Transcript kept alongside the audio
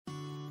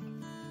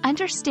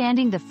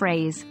Understanding the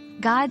phrase,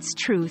 God's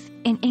truth,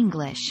 in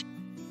English.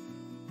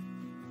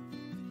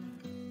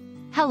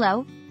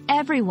 Hello,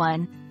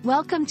 everyone.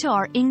 Welcome to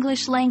our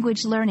English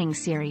language learning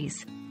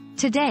series.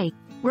 Today,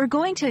 we're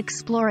going to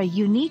explore a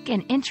unique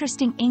and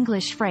interesting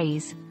English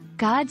phrase,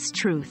 God's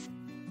truth.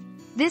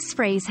 This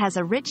phrase has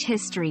a rich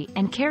history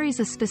and carries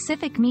a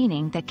specific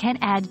meaning that can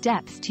add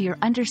depth to your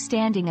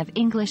understanding of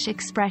English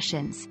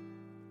expressions.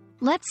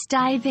 Let's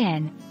dive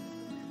in.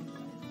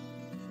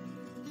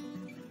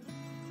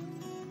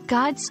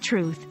 God's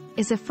truth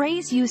is a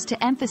phrase used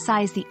to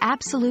emphasize the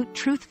absolute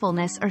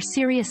truthfulness or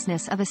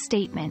seriousness of a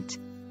statement.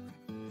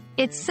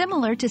 It's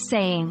similar to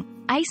saying,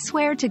 I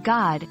swear to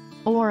God,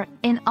 or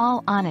in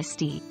all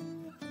honesty.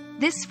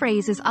 This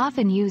phrase is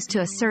often used to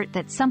assert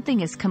that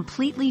something is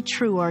completely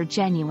true or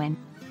genuine.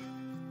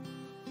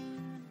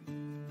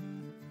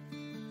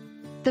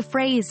 The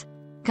phrase,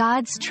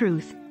 God's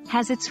truth,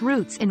 has its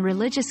roots in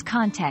religious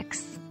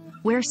contexts,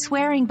 where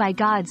swearing by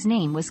God's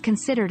name was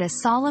considered a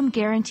solemn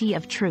guarantee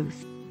of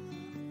truth.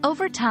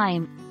 Over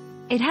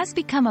time, it has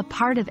become a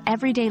part of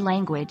everyday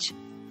language,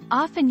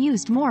 often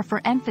used more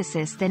for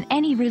emphasis than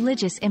any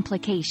religious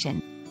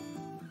implication.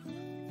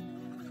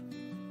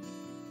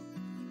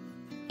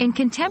 In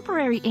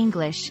contemporary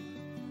English,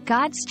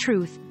 God's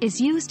truth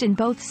is used in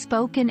both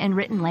spoken and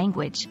written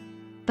language,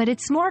 but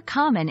it's more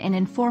common in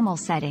informal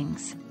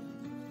settings.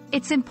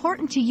 It's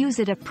important to use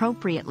it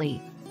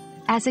appropriately,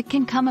 as it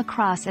can come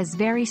across as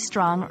very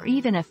strong or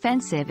even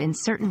offensive in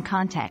certain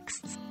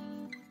contexts.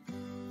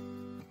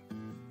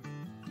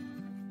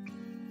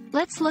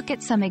 Let's look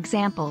at some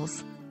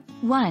examples.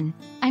 1.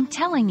 I'm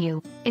telling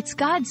you, it's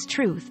God's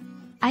truth.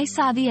 I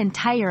saw the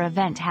entire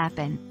event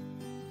happen.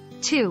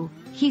 2.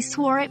 He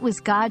swore it was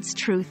God's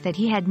truth that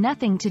he had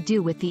nothing to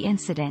do with the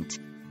incident.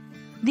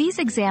 These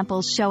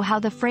examples show how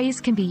the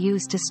phrase can be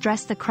used to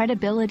stress the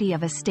credibility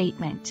of a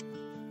statement.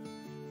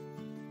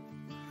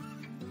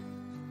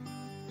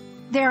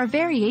 There are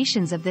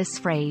variations of this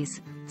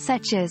phrase,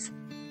 such as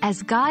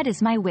God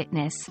is my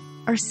witness,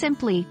 or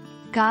simply,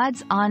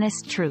 God's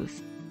honest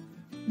truth.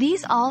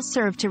 These all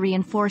serve to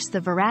reinforce the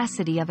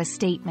veracity of a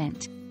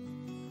statement.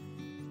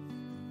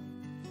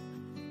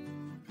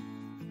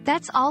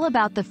 That's all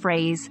about the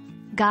phrase,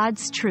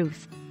 God's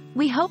truth.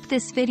 We hope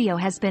this video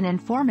has been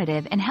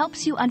informative and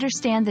helps you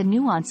understand the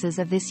nuances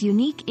of this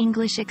unique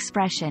English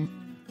expression.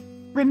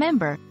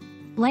 Remember,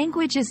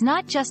 language is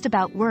not just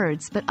about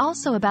words but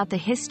also about the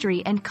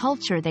history and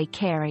culture they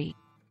carry.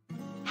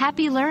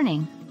 Happy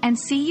learning, and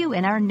see you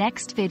in our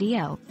next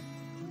video.